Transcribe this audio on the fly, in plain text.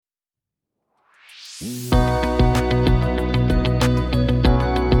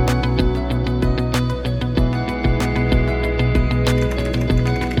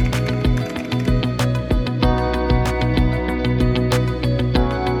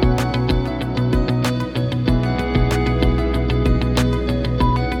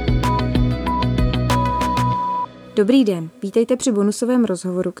Dobrý den, vítejte při bonusovém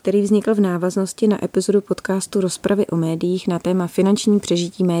rozhovoru, který vznikl v návaznosti na epizodu podcastu Rozpravy o médiích na téma finanční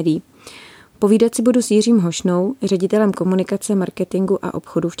přežití médií. Povídat si budu s Jiřím Hošnou, ředitelem komunikace, marketingu a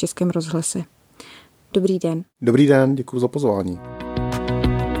obchodu v Českém rozhlase. Dobrý den. Dobrý den, děkuji za pozvání.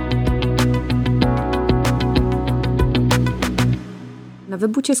 Na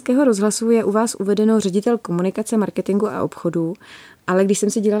webu Českého rozhlasu je u vás uvedeno ředitel komunikace, marketingu a obchodu, ale když jsem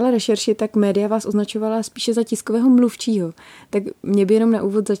si dělala rešerši, tak média vás označovala spíše za tiskového mluvčího. Tak mě by jenom na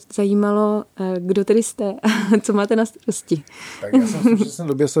úvod zajímalo, kdo tedy jste a co máte na starosti. Tak já jsem v současné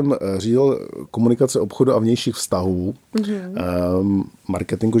době řídil komunikace obchodu a vnějších vztahů.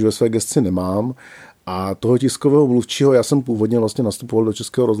 Marketingu už ve své gesci nemám. A toho tiskového mluvčího, já jsem původně vlastně nastupoval do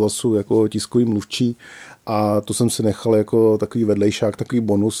Českého rozhlasu jako tiskový mluvčí a to jsem si nechal jako takový vedlejšák, takový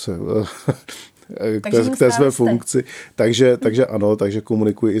bonus k té své funkci. Takže ano, takže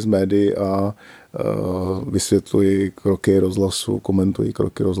komunikuji i s médií a vysvětluji kroky rozhlasu, komentuji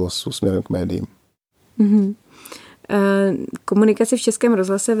kroky rozhlasu směrem k médiím. Mm-hmm. Komunikaci v Českém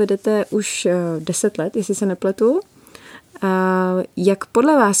rozhlase vedete už 10 let, jestli se nepletu. Jak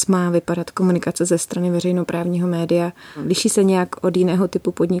podle vás má vypadat komunikace ze strany veřejnoprávního média? Liší se nějak od jiného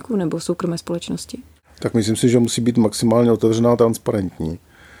typu podniků nebo soukromé společnosti? Tak myslím si, že musí být maximálně otevřená a transparentní.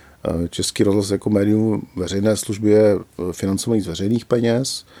 Český rozhlas jako médium veřejné služby je financovaný z veřejných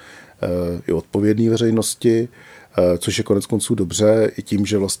peněz, je odpovědný veřejnosti, což je konec konců dobře. I tím,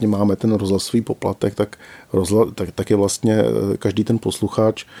 že vlastně máme ten rozhlasový poplatek, tak je vlastně každý ten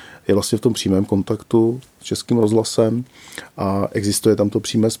posluchač je vlastně v tom přímém kontaktu s Českým rozhlasem a existuje tam to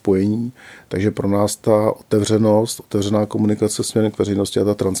přímé spojení, takže pro nás ta otevřená komunikace směrem k veřejnosti a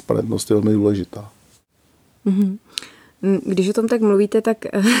ta transparentnost je velmi důležitá. Mm-hmm. Když o tom tak mluvíte, tak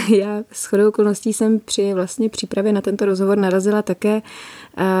já shodou okolností jsem při vlastně přípravě na tento rozhovor narazila také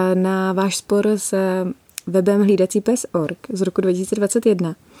na váš spor s webem Hlídací z roku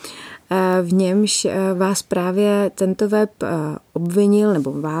 2021. V němž vás právě tento web obvinil,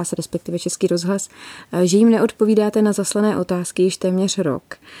 nebo vás, respektive Český rozhlas, že jim neodpovídáte na zaslané otázky již téměř rok.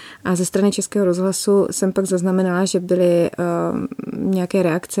 A ze strany Českého rozhlasu jsem pak zaznamenala, že byly nějaké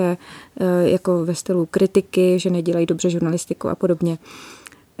reakce jako ve stylu kritiky, že nedělají dobře žurnalistiku a podobně.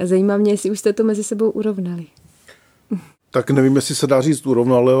 Zajímá mě, jestli už jste to mezi sebou urovnali. Tak nevím, jestli se dá říct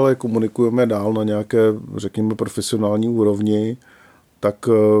urovnali, ale komunikujeme dál na nějaké, řekněme, profesionální úrovni. Tak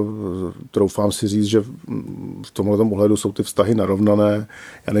troufám si říct, že v tomhle ohledu jsou ty vztahy narovnané.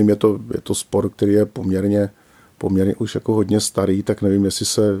 Já nevím, je to spor, který je poměrně už jako hodně starý, tak nevím, jestli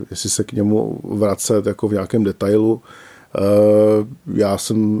se k němu vracet jako v nějakém detailu.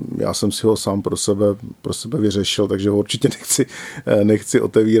 Já jsem si ho sám pro sebe vyřešil, takže ho určitě nechci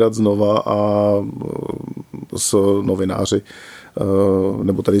otevírat znova a s novináři,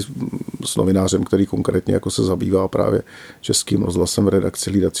 nebo tady s novinářem, který konkrétně jako se zabývá právě Českým rozhlasem v redakci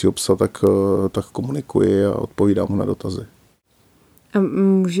Hlídacího psa, tak komunikuji a odpovídám mu na dotazy. A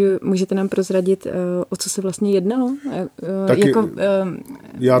můžete nám prozradit, o co se vlastně jednalo?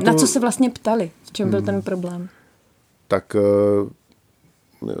 Na co se vlastně ptali? V čem byl ten problém? Tak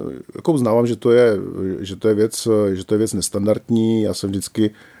jako uznávám, že to je věc nestandardní. Já jsem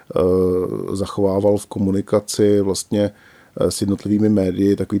vždycky zachovával v komunikaci vlastně s jednotlivými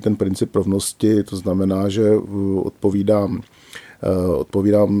médii takový ten princip rovnosti, to znamená, že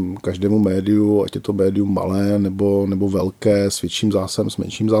odpovídám každému médiu, ať je to médium malé nebo velké, s větším zásahem, s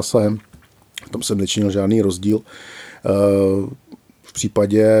menším zásahem. V tom jsem nečinil žádný rozdíl. V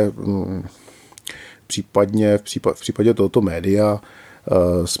případě tohoto média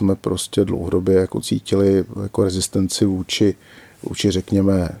jsme prostě dlouhodobě jako cítili jako rezistenci vůči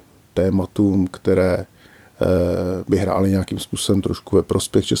řekněme tématům, které by hráli nějakým způsobem trošku ve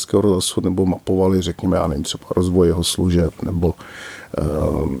prospěch Českého rozhlasu nebo mapovali, řekněme, já nevím, třeba rozvoj jeho služeb nebo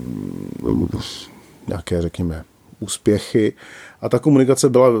nějaké, řekněme, úspěchy. A ta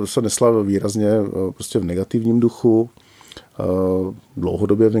komunikace se nesla výrazně prostě v negativním duchu,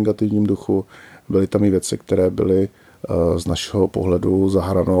 dlouhodobě v negativním duchu. Byly tam i věci, které byly z našeho pohledu za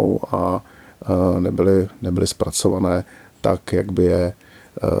hranou a nebyly zpracované tak, jak by je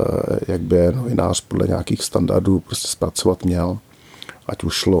novinář podle nějakých standardů prostě zpracovat měl. Ať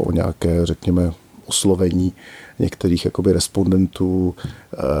už šlo o nějaké, řekněme, oslovení některých jakoby respondentů,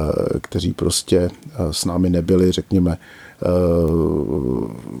 kteří prostě s námi nebyli, řekněme,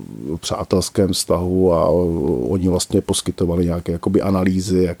 v přátelském vztahu a oni vlastně poskytovali nějaké jakoby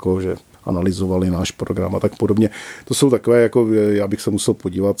analýzy, jako že analyzovali náš program a tak podobně. To jsou takové, jako já bych se musel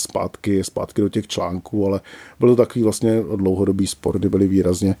podívat zpátky do těch článků, ale byl to takový vlastně dlouhodobý spor, kdy byly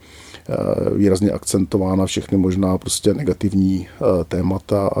výrazně akcentována všechny možná prostě negativní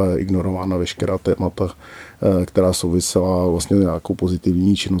témata a ignorována veškerá témata, která souvisela vlastně nějakou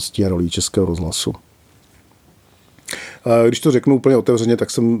pozitivní činností a rolí Českého rozhlasu. Když to řeknu úplně otevřeně,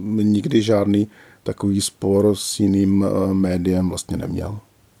 tak jsem nikdy žádný takový spor s jiným médiem vlastně neměl.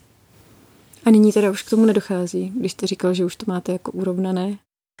 A nyní teda už k tomu nedochází, když jste říkal, že už to máte jako urovnané?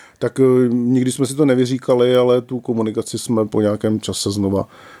 Tak nikdy jsme si to nevyříkali, ale tu komunikaci jsme po nějakém čase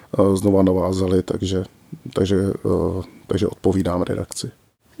znova navázali, takže odpovídám redakci.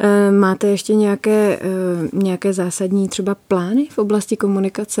 Máte ještě nějaké zásadní třeba plány v oblasti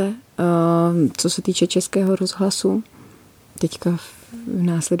komunikace, co se týče Českého rozhlasu teďka v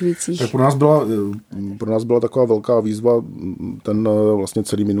následujících? Tak pro nás byla taková velká výzva ten vlastně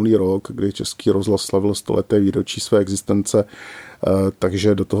celý minulý rok, kdy Český rozhlas slavil 100leté výročí své existence,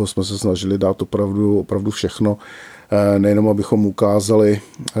 takže do toho jsme se snažili dát opravdu všechno. Nejenom abychom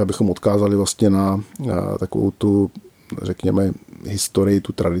odkázali vlastně na takovou tu, řekněme, historii,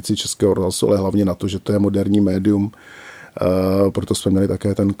 tu tradici Českého rozhlasu, ale hlavně na to, že to je moderní médium. Proto jsme měli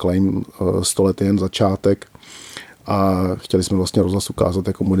také ten claim 100 let jen začátek. A chtěli jsme vlastně rozhlas ukázat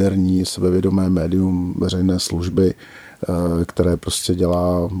jako moderní, sebevědomé médium veřejné služby, které prostě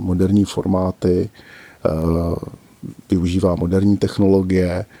dělá moderní formáty, využívá moderní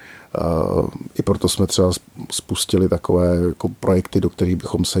technologie. I proto jsme třeba spustili takové jako projekty, do kterých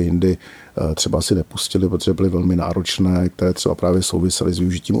bychom se jindy třeba asi nepustili, protože byly velmi náročné, které třeba právě souvisely s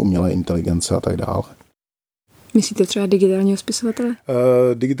využitím umělé inteligence a tak dále. Myslíte třeba digitálního spisovatele?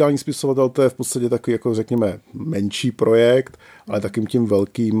 Digitální spisovatel, to je v podstatě takový, jako řekněme, menší projekt, ale takým tím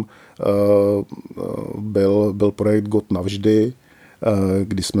velkým byl projekt God navždy,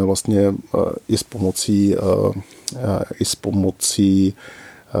 kdy jsme vlastně i s pomocí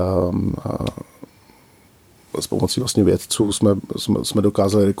vlastně vědců jsme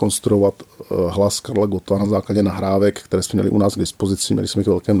dokázali rekonstruovat hlas Karla Gotta na základě nahrávek, které jsme měli u nás k dispozici, měli jsme jich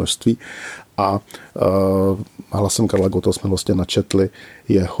velké množství a hlasem Karla Gotta jsme vlastně načetli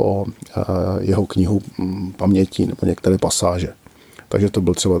jeho knihu paměti nebo některé pasáže. Takže to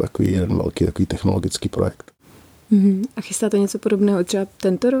byl třeba takový jeden velký takový technologický projekt. A chystáte něco podobného třeba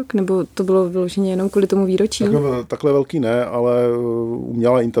tento rok? Nebo to bylo vyloženě jenom kvůli tomu výročí? Takhle velký ne, ale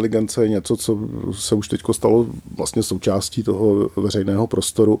umělá inteligence je něco, co se už teď stalo vlastně součástí toho veřejného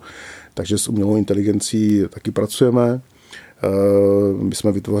prostoru. Takže s umělou inteligencí taky pracujeme. My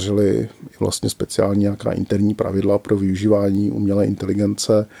jsme vytvořili vlastně speciální nějaká interní pravidla pro využívání umělé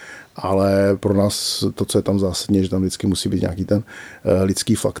inteligence, ale pro nás to, co je tam zásadně, že tam vždycky musí být nějaký ten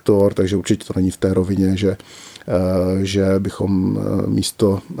lidský faktor, takže určitě to není v té rovině, že bychom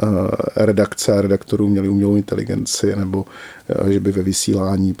místo redakce a redaktorů měli umělou inteligenci, nebo že by ve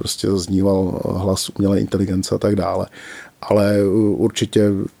vysílání prostě zazníval hlas umělé inteligence a tak dále. Ale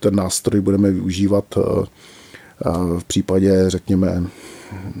určitě ten nástroj budeme využívat v případě, řekněme,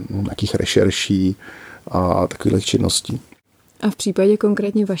 nějakých rešerší a takových činností. A v případě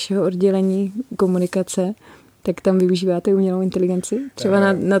konkrétně vašeho oddělení komunikace, tak tam využíváte umělou inteligenci?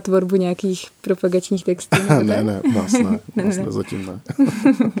 Třeba na tvorbu nějakých propagačních textů? Ne, nás zatím ne.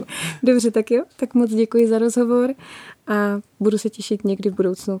 Dobře, tak jo, tak moc děkuji za rozhovor a budu se těšit někdy v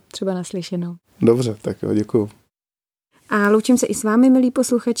budoucnu třeba naslyšenou. Dobře, tak jo, děkuju. A loučím se i s vámi, milí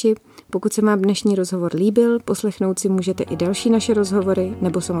posluchači. Pokud se vám dnešní rozhovor líbil, poslechnout si můžete i další naše rozhovory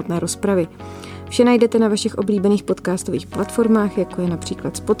nebo samotné rozpravy. Vše najdete na vašich oblíbených podcastových platformách, jako je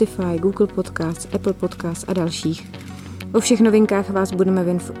například Spotify, Google Podcast, Apple Podcast a dalších. O všech novinkách vás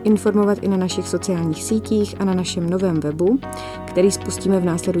budeme informovat i na našich sociálních sítích a na našem novém webu, který spustíme v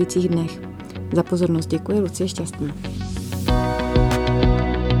následujících dnech. Za pozornost děkuje Lucie Šťastná.